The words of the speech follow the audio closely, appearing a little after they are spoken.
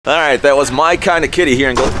All right, that was my kind of kitty here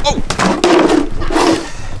and go. Oh!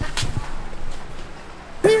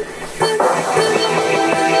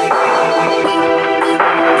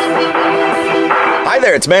 Hi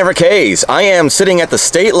there, it's Maverick Hayes. I am sitting at the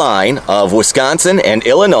state line of Wisconsin and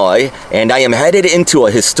Illinois, and I am headed into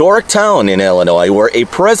a historic town in Illinois where a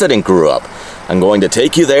president grew up. I'm going to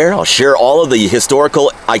take you there. I'll share all of the historical,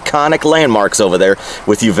 iconic landmarks over there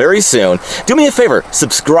with you very soon. Do me a favor,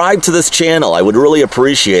 subscribe to this channel. I would really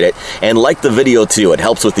appreciate it. And like the video too. It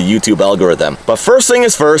helps with the YouTube algorithm. But first thing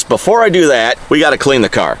is first, before I do that, we got to clean the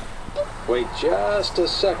car. Wait just a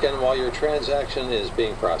second while your transaction is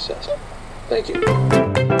being processed. Thank you.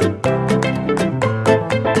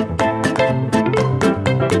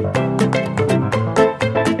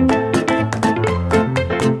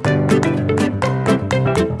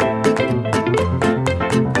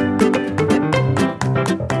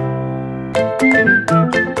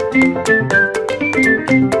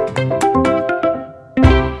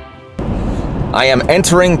 I am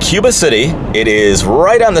entering Cuba City. It is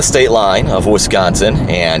right on the state line of Wisconsin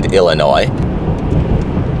and Illinois.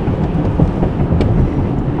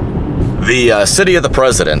 The city of the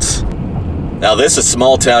presidents. Now this is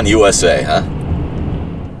small town USA, huh?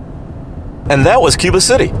 And that was Cuba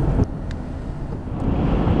City.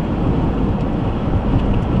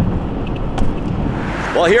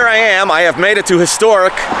 Well, here I am. I have made it to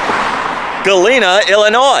historic Galena,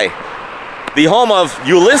 Illinois. The home of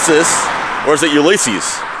Ulysses. Or is it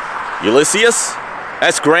Ulysses? Ulysses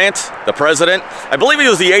S. Grant, the president. I believe he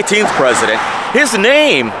was the 18th president. His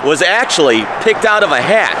name was actually picked out of a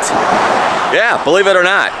hat. Yeah, believe it or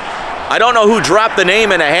not. I don't know who dropped the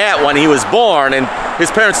name in a hat when he was born, and his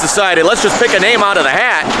parents decided, let's just pick a name out of the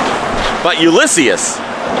hat. But Ulysses,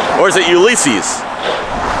 or is it Ulysses?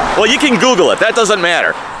 Well, you can Google it, that doesn't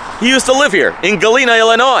matter. He used to live here in Galena,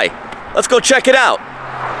 Illinois. Let's go check it out.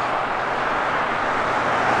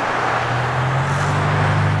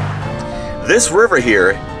 This river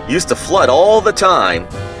here used to flood all the time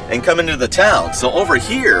and come into the town. So over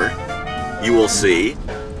here, you will see,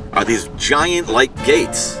 are these giant like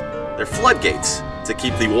gates. They're floodgates to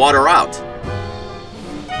keep the water out.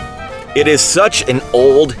 It is such an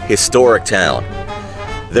old historic town.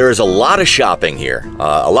 There is a lot of shopping here,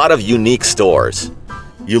 a lot of unique stores.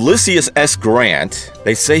 Ulysses S. Grant,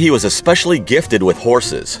 they say he was especially gifted with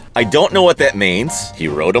horses. I don't know what that means. He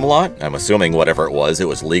rode them a lot. I'm assuming whatever it was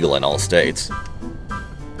legal in all states.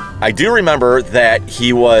 I do remember that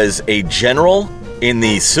he was a general in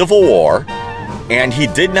the Civil War, and he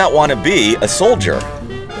did not want to be a soldier.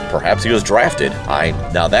 Perhaps he was drafted.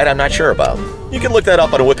 Now that I'm not sure about. You can look that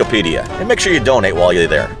up on Wikipedia, and make sure you donate while you're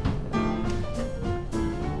there.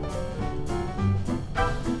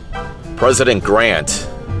 President Grant,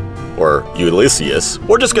 or Ulysses,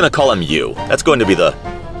 we're just going to call him U. That's going to be the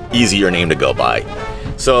easier name to go by.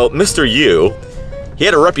 So, Mr. U, he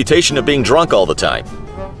had a reputation of being drunk all the time,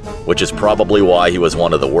 which is probably why he was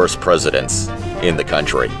one of the worst presidents in the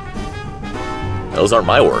country. Those aren't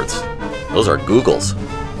my words. Those are Google's.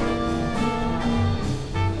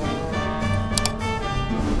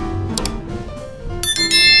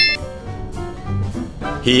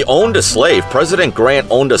 He owned a slave. President Grant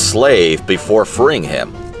owned a slave before freeing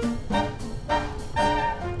him.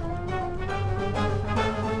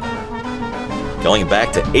 Going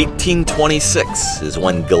back to 1826 is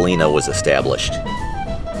when Galena was established.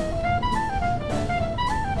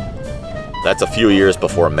 That's a few years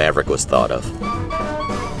before Maverick was thought of.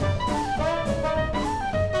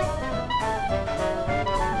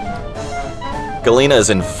 Galena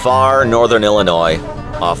is in far northern Illinois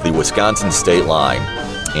off the Wisconsin state line.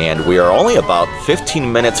 And we are only about 15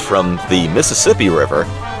 minutes from the Mississippi River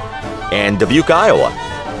and Dubuque,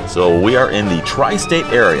 Iowa. So we are in the tri-state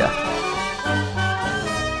area.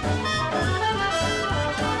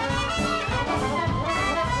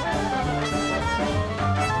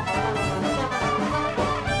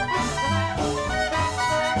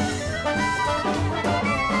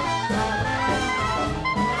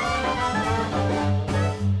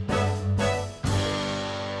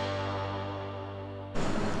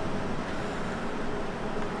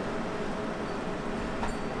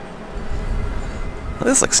 Well,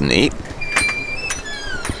 this looks neat.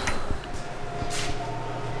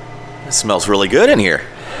 It smells really good in here.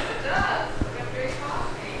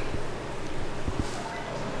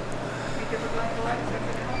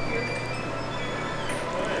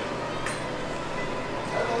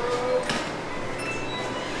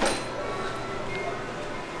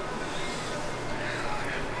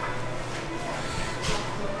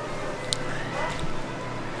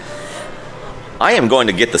 I am going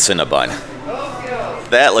to get the Cinnabon.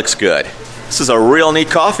 That looks good. This is a real neat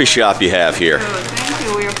coffee shop you have here. Thank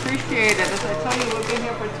you. We appreciate it. As I tell you, we've been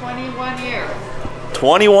here for 21 years.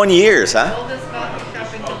 21 years, huh? Oldest coffee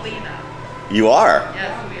shop in Galena. You are?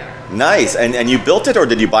 Yes, we are. Nice. And you built it or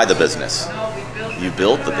did you buy the business? No, we built it. You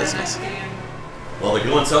built the business. Well, they're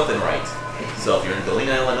doing something right. So if you're in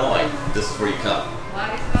Galena, Illinois, this is where you come.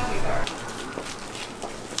 Lottie Coffee Bar.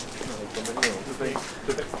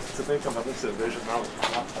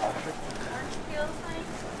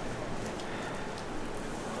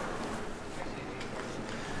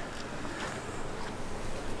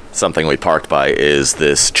 Something we parked by is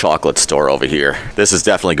this chocolate store over here. This is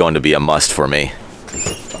definitely going to be a must for me.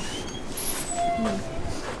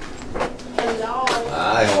 Hello.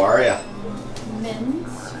 Hi, how are you? Mint.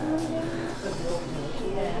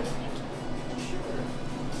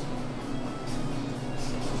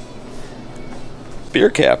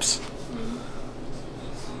 Beer caps.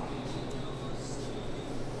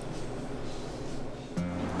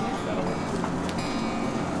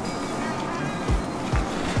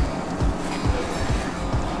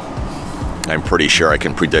 I'm pretty sure I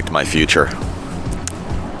can predict my future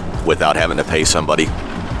without having to pay somebody.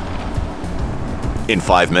 In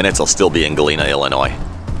 5 minutes, I'll still be in Galena, Illinois.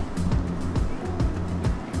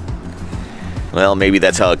 Well, maybe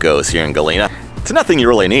that's how it goes here in Galena. It's nothing you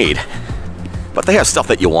really need, but they have stuff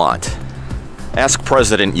that you want. Ask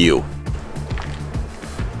President Yu.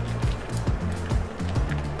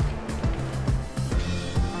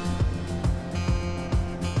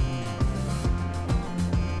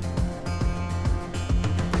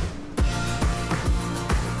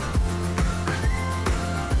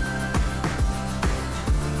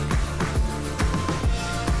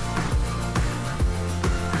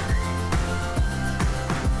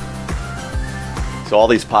 So all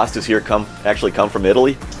these pastas here actually come from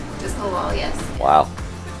Italy? Just a wall, yes. Wow.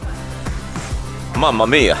 Mamma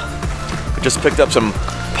mia. I just picked up some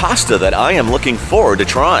pasta that I am looking forward to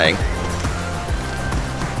trying.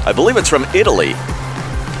 I believe it's from Italy.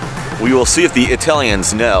 We will see if the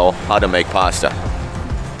Italians know how to make pasta.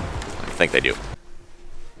 I think they do.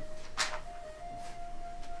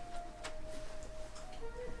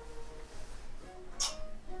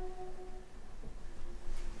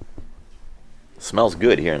 Smells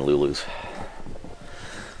good here in Lulu's.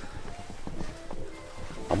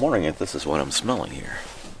 I'm wondering if this is what I'm smelling here.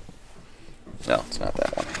 No, it's not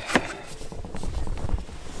that one.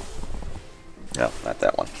 No, not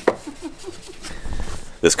that one.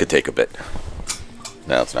 This could take a bit.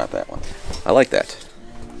 No, it's not that one. I like that.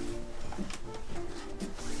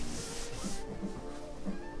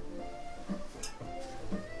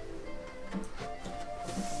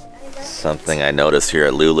 Something I noticed here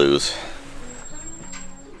at Lulu's.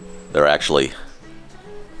 They're actually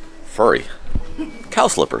furry. Cow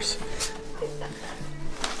slippers.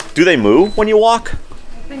 Do they move when you walk? I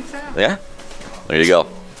think so. Yeah? There you go.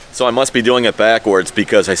 So I must be doing it backwards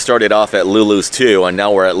because I started off at Lulu's 2 and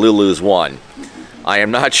now we're at Lulu's 1. I am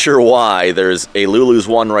not sure why. There's a Lulu's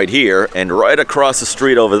 1 right here and right across the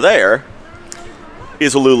street over there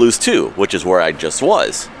is a Lulu's 2, which is where I just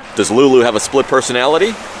was. Does Lulu have a split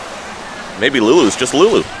personality? Maybe Lulu's just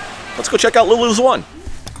Lulu. Let's go check out Lulu's 1.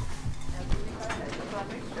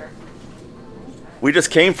 We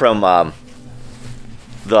just came from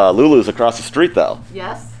the Lulu's across the street, though.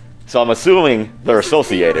 Yes. So I'm assuming they're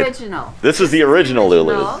associated. The original. This is the original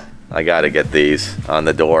Original. Lulu's. I gotta get these on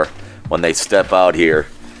the door when they step out here.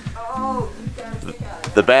 Oh, you gotta pick out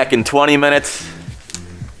it. The back in 20 minutes,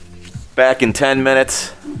 back in 10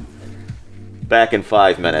 minutes, back in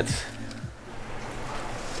 5 minutes.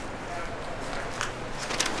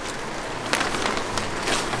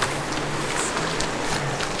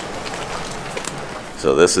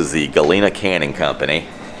 So this is the Galena Canning Company.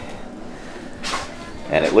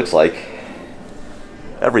 And it looks like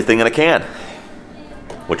everything in a can,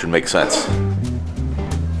 which would make sense.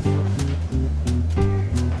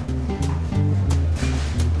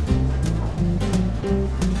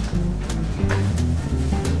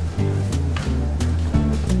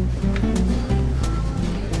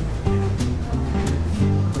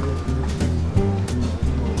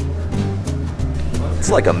 It's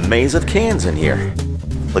like a maze of cans in here.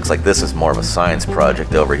 Looks like this is more of a science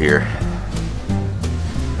project over here.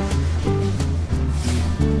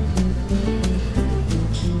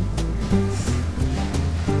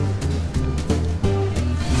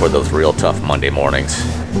 For those real tough Monday mornings.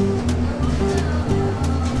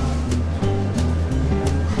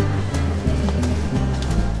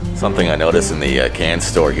 Something I noticed in the can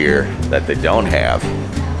store here that they don't have.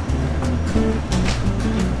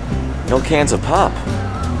 No cans of pop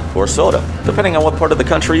or soda, depending on what part of the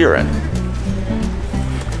country you're in.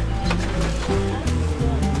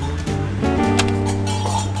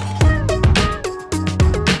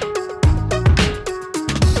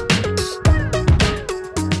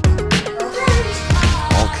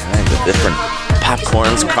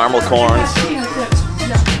 corns, caramel corns.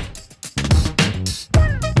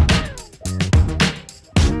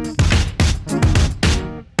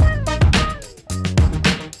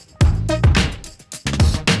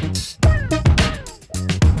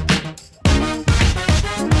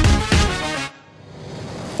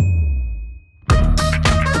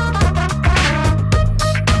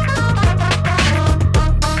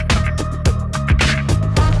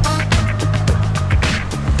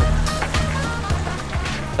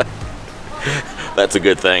 That's a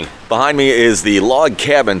good thing. Behind me is the Log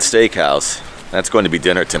Cabin Steakhouse. That's going to be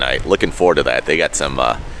dinner tonight. Looking forward to that. They got some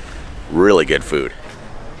really good food.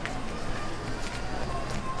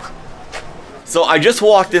 So I just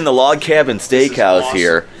walked in the Log Cabin Steakhouse awesome.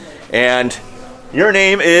 Here, and your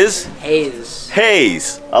name is? Hayes.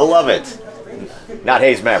 Hayes. I love it. Not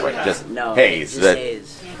Hayes Maverick, just no, Hayes. Just Hayes.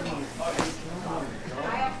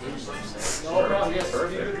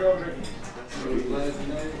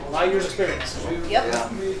 A lot of years experience. Yep. Well,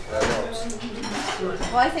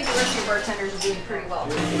 I think the rest of your bartenders are doing pretty well.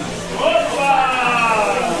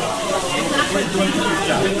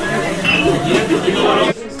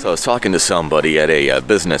 So I was talking to somebody at a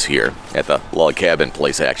business here, at the Log Cabin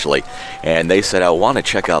place actually, and they said, I want to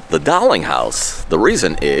check out the Dowling House. The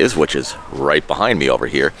reason is, which is right behind me over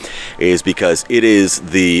here, is because it is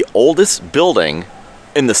the oldest building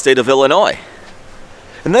in the state of Illinois.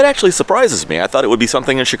 And that actually surprises me. I thought it would be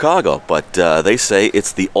something in Chicago, but they say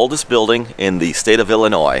it's the oldest building in the state of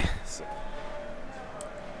Illinois.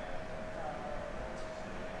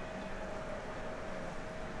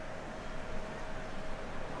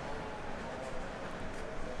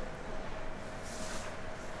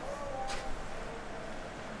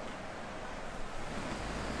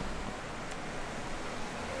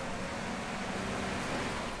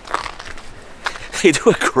 They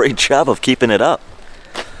do a great job of keeping it up.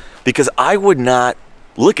 Because I would not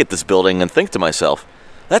look at this building and think to myself,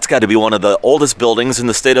 that's got to be one of the oldest buildings in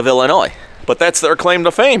the state of Illinois. But that's their claim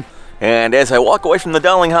to fame. And as I walk away from the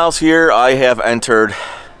Dowling House here, I have entered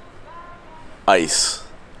ice.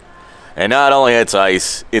 And not only it's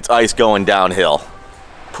ice going downhill.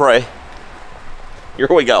 Pray. Here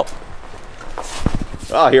we go.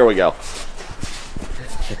 Oh, here we go.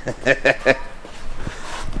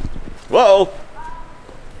 Whoa.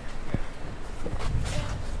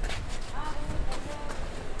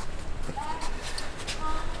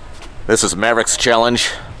 This is Maverick's Challenge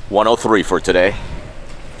 103 for today.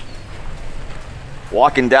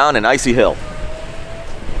 Walking down an icy hill.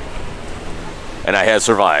 And I have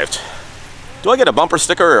survived. Do I get a bumper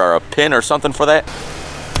sticker or a pin or something for that?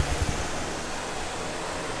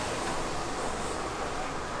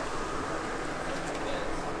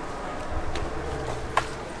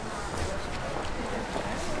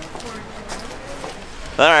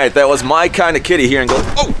 Alright, that was my kind of kitty here and go.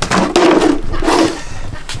 Oh!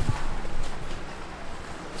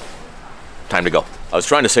 Time to go. I was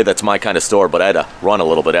trying to say that's my kind of store, but I had to run a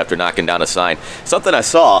little bit after knocking down a sign. Something I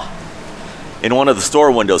saw in one of the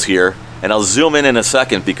store windows here, and I'll zoom in a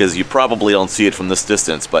second because you probably don't see it from this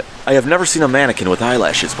distance, but I have never seen a mannequin with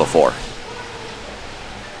eyelashes before.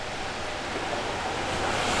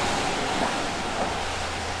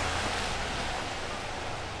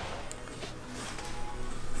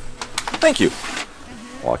 Thank you.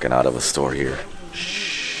 Walking out of a store here.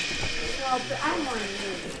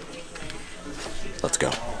 Let's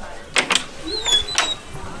go.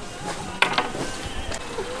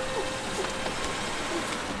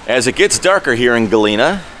 As it gets darker here in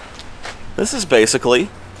Galena, this is basically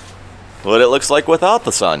what it looks like without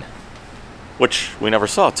the sun, which we never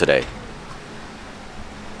saw today.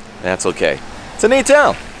 That's okay. It's a neat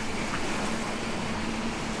town.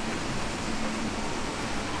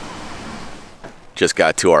 Just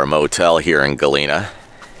got to our motel here in Galena,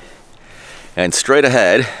 and straight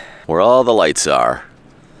ahead, where all the lights are,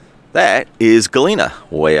 that is Galena,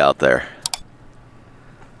 way out there.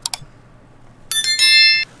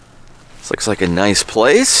 This looks like a nice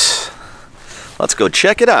place. Let's go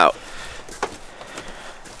check it out.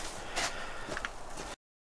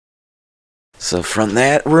 So from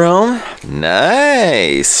that room,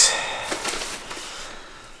 nice.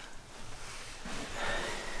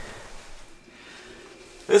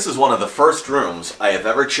 This is one of the first rooms I have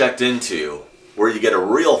ever checked into where you get a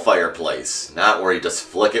real fireplace, not where you just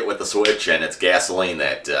flick it with the switch and it's gasoline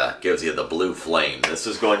that gives you the blue flame. This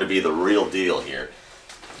is going to be the real deal here.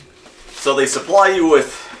 So they supply you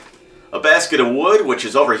with a basket of wood, which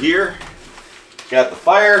is over here. Got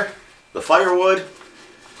the firewood,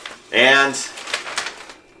 and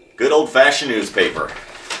good old-fashioned newspaper.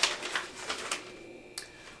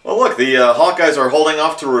 Well, look, the Hawkeyes are holding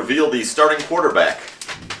off to reveal the starting quarterback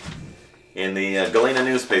in the Galena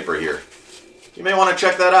newspaper here. You may want to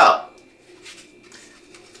check that out.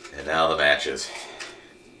 And now the matches.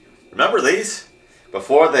 Remember these?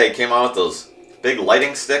 Before they came out with those big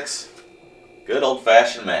lighting sticks? Good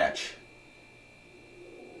old-fashioned match.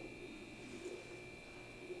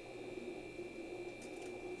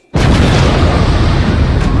 Well,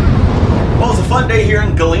 it was a fun day here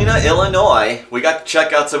in Galena, Illinois. We got to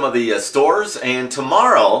check out some of the stores, and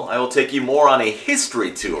tomorrow I will take you more on a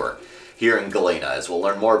history tour here in Galena, as we'll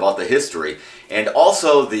learn more about the history, and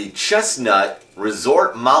also the Chestnut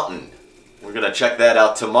Resort Mountain. We're going to check that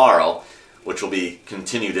out tomorrow, which will be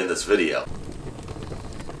continued in this video.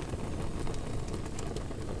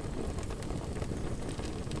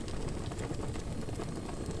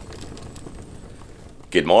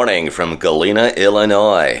 Good morning from Galena,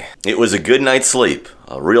 Illinois. It was a good night's sleep.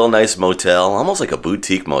 A real nice motel, almost like a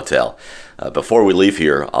boutique motel. Before we leave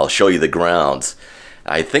here, I'll show you the grounds.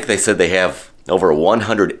 I think they said they have over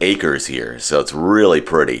 100 acres here, so it's really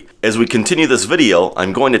pretty. As we continue this video,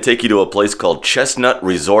 I'm going to take you to a place called Chestnut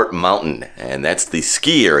Resort Mountain, and that's the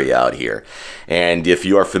ski area out here. And if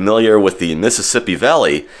you are familiar with the Mississippi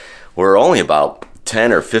Valley, we're only about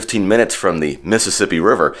 10 or 15 minutes from the Mississippi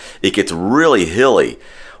River. It gets really hilly,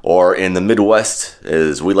 or in the Midwest,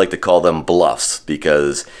 as we like to call them, bluffs,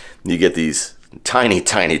 because you get these tiny,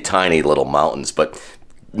 tiny, tiny little mountains, but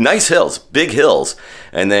nice hills, big hills,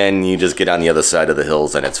 and then you just get on the other side of the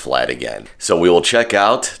hills and it's flat again. So we will check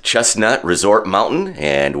out Chestnut Resort Mountain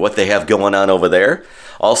and what they have going on over there.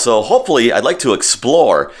 Also, hopefully, I'd like to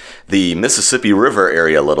explore the Mississippi River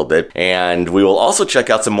area a little bit, and we will also check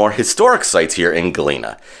out some more historic sites here in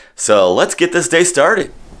Galena. So let's get this day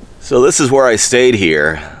started. So this is where I stayed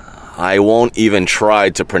here. I won't even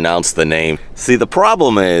try to pronounce the name. See, the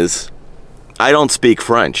problem is, I don't speak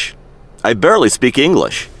French. I barely speak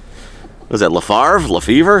English. Was that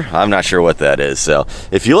Lefevre? I'm not sure what that is. So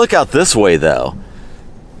if you look out this way, though,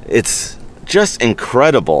 it's just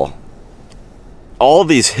incredible. All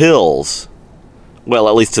these hills, well,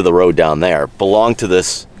 at least to the road down there, belong to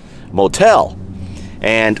this motel.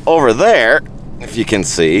 And over there, if you can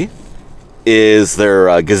see, is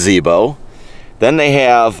their gazebo. Then they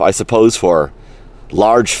have, I suppose, for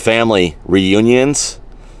large family reunions.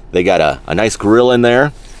 They got a nice grill in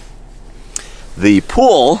there. The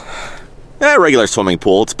pool, a regular swimming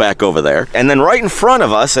pool, it's back over there. And then right in front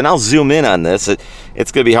of us, and I'll zoom in on this,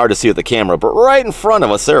 it's going to be hard to see with the camera, but right in front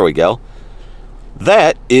of us, there we go.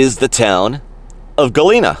 That is the town of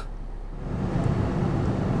Galena.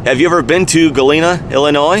 Have you ever been to Galena,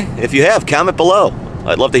 Illinois? If you have, comment below.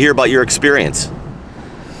 I'd love to hear about your experience.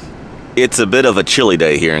 It's a bit of a chilly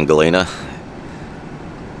day here in Galena.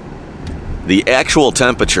 The actual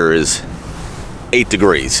temperature is 8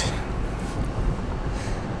 degrees.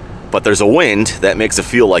 But there's a wind that makes it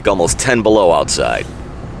feel like almost 10 below outside.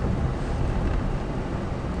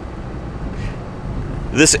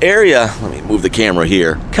 This area, let me move the camera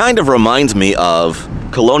here, kind of reminds me of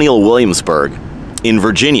Colonial Williamsburg in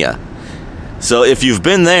Virginia. So if you've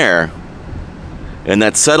been there, in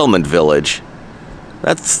that settlement village,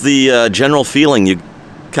 that's the general feeling you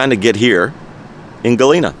kind of get here in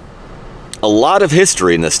Galena. A lot of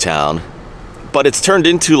history in this town, but it's turned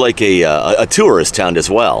into like a tourist town as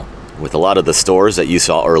well, with a lot of the stores that you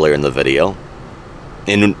saw earlier in the video.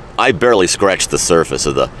 And I barely scratched the surface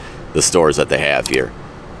of the stores that they have here.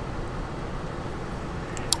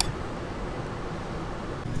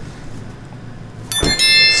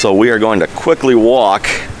 So we are going to quickly walk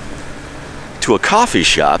to a coffee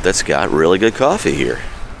shop that's got really good coffee here.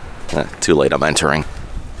 Too late, I'm entering.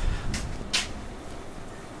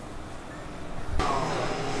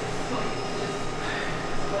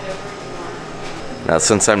 Now,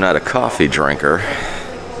 since I'm not a coffee drinker,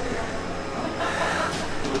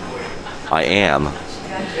 I am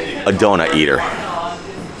a donut eater.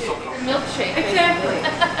 Milkshake. Exactly.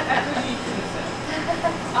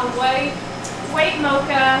 A white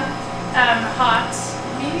mocha, hot.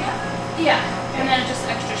 Medium? Yeah, and then just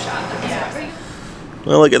extra shot. Yeah.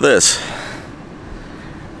 Well, look at this.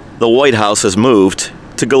 The White House has moved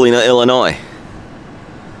to Galena, Illinois.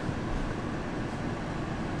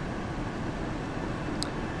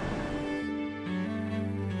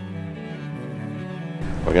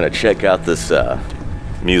 We're going to check out this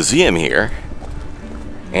museum here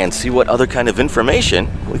and see what other kind of information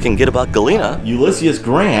we can get about Galena. Ulysses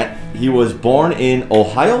Grant, he was born in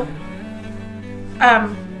Ohio?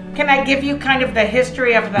 Can I give you kind of the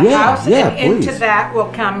history of the house? Yeah, and please. Into that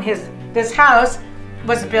will come this house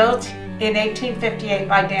was built in 1858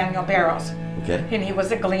 by Daniel Barrows. Okay. And he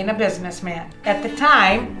was a Galena businessman. At the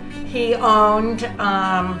time, he owned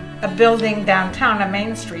a building downtown on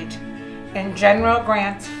Main Street. and General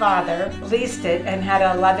Grant's father leased it and had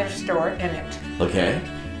a leather store in it. Okay.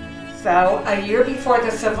 So a year before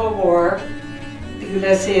the Civil War,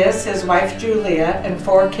 Ulysses, his wife Julia, and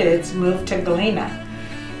 4 kids moved to Galena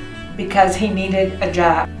because he needed a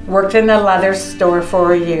job. Worked in the leather store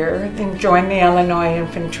for a year, and joined the Illinois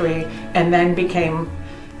Infantry, and then became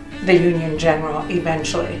the Union General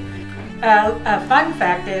eventually. A fun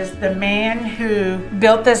fact is the man who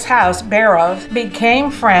built this house, Barrows,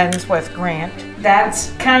 became friends with Grant.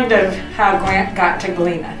 That's kind of how Grant got to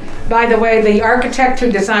Galena. By the way, the architect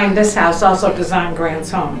who designed this house also designed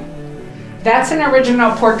Grant's home. That's an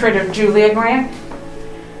original portrait of Julia Grant,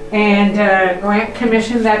 and Grant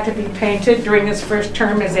commissioned that to be painted during his first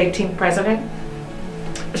term as 18th president.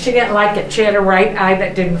 She didn't like it. She had a right eye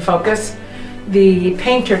that didn't focus. The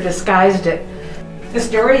painter disguised it. The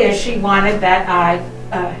story is she wanted that eye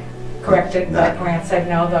corrected, but Grant said,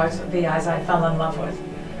 no, those are the eyes I fell in love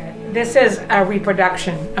with. This is a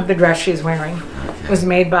reproduction of the dress she's wearing. It was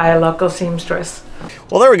made by a local seamstress.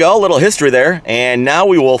 Well, there we go, a little history there. And now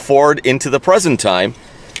we will forward into the present time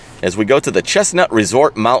as we go to the Chestnut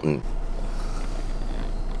Resort Mountain.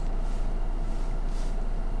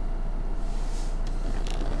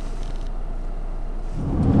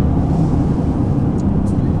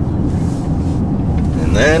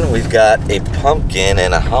 And then we've got a pumpkin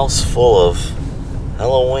and a house full of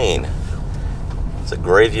Halloween. It's a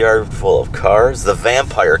graveyard full of cars. The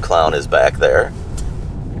vampire clown is back there.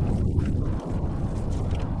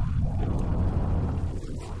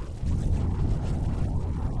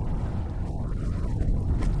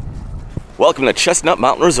 Welcome to Chestnut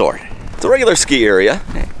Mountain Resort. It's a regular ski area,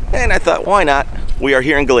 and I thought, why not? We are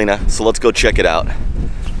here in Galena, so let's go check it out.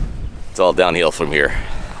 It's all downhill from here.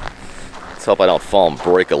 Let's hope I don't fall and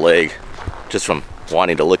break a leg just from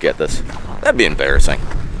wanting to look at this. That'd be embarrassing.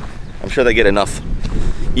 I'm sure they get enough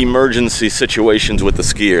emergency situations with the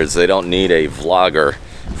skiers. They don't need a vlogger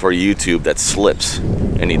for YouTube that slips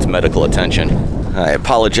and needs medical attention. I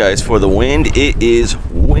apologize for the wind. It is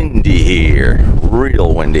windy here,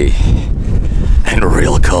 real windy and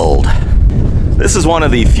real cold. This is one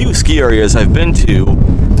of the few ski areas I've been to.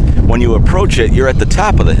 When you approach it, you're at the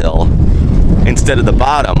top of the hill instead of the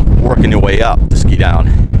bottom, working your way up to ski down.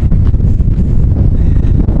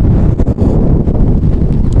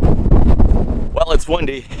 Well, it's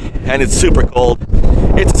windy and it's super cold.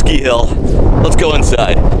 It's a ski hill. Let's go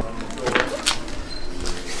inside.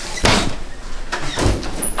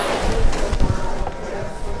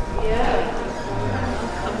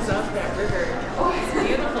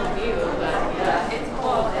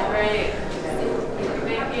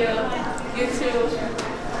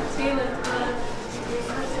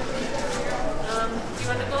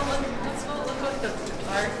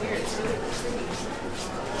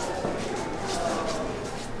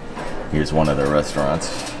 Here's one of their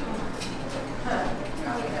restaurants.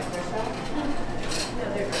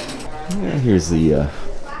 And here's the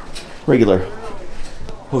regular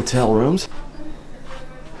hotel rooms.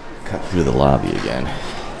 Cut through the lobby again.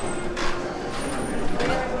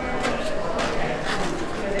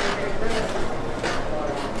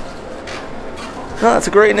 Oh, that's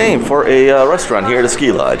a great name for a restaurant here at a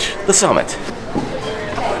ski lodge. The Summit.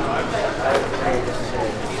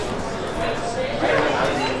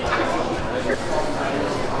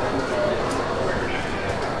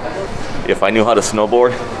 If I knew how to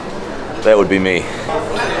snowboard, that would be me.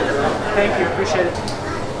 Thank you, appreciate it.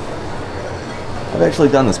 I've actually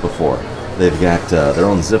done this before. They've got their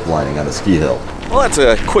own zip lining on the ski hill. Well, that's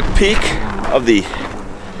a quick peek of the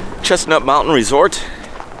Chestnut Mountain Resort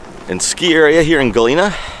and ski area here in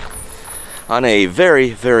Galena on a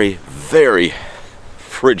very, very, very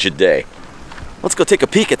frigid day. Let's go take a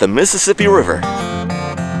peek at the Mississippi River.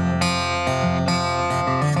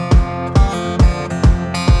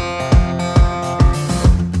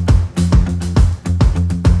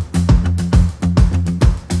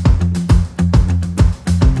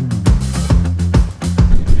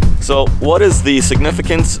 So, what is the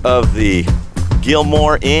significance of the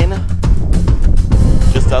Gilmore Inn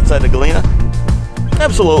just outside of Galena?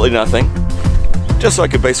 Absolutely nothing. Just so I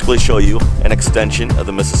could basically show you an extension of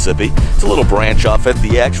the Mississippi. It's a little branch off it.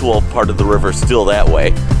 The actual part of the river is still that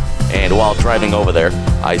way. And while driving over there,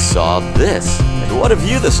 I saw this. And what a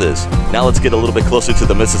view this is. Now let's get a little bit closer to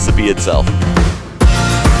the Mississippi itself.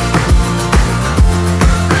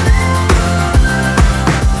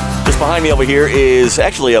 Behind me over here is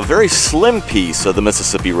actually a very slim piece of the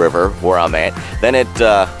Mississippi River where I'm at. Then it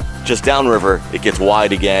just downriver, it gets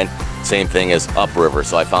wide again. Same thing as upriver.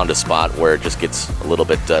 So I found a spot where it just gets a little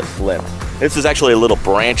bit slim. This is actually a little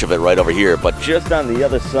branch of it right over here, but just on the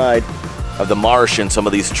other side of the marsh and some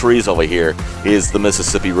of these trees over here is the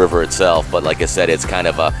Mississippi River itself. But like I said, it's kind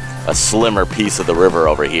of a slimmer piece of the river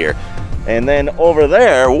over here. And then over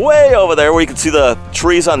there, way over there, where you can see the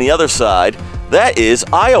trees on the other side, that is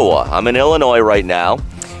Iowa. I'm in Illinois right now,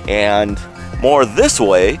 and more this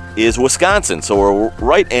way is Wisconsin, so we're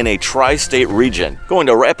right in a tri-state region. Going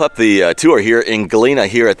to wrap up the tour here in Galena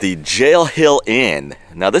here at the Jail Hill Inn.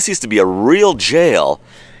 Now this used to be a real jail,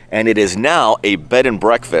 and it is now a bed and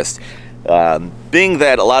breakfast. Being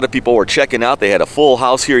that a lot of people were checking out, they had a full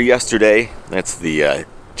house here yesterday. That's the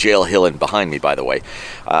Jail Hill Inn behind me, by the way.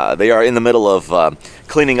 They are in the middle of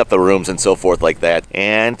cleaning up the rooms and so forth like that.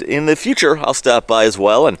 And in the future, I'll stop by as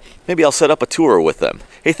well, and maybe I'll set up a tour with them.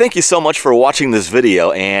 Hey, thank you so much for watching this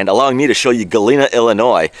video and allowing me to show you Galena,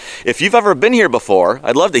 Illinois. If you've ever been here before,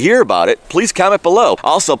 I'd love to hear about it. Please comment below.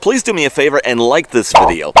 Also, please do me a favor and like this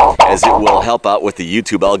video, as it will help out with the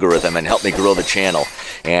YouTube algorithm and help me grow the channel.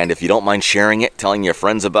 And if you don't mind sharing it, telling your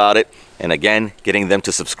friends about it, and again, getting them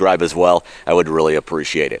to subscribe as well, I would really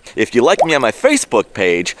appreciate it. If you like me on my Facebook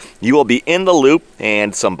page, you will be in the loop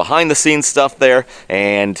and some behind-the-scenes stuff there,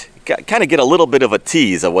 and kind of get a little bit of a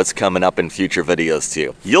tease of what's coming up in future videos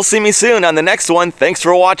too. You'll see me soon on the next one. Thanks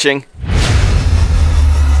for watching.